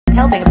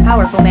helping a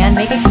powerful man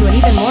make it to an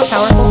even more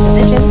powerful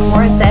position,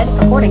 Warren said,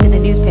 according to the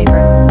newspaper.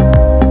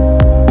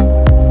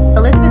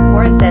 Elizabeth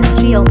Warren says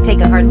she'll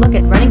take a hard look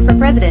at running for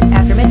president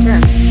after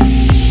midterms.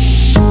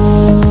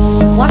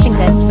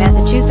 Washington.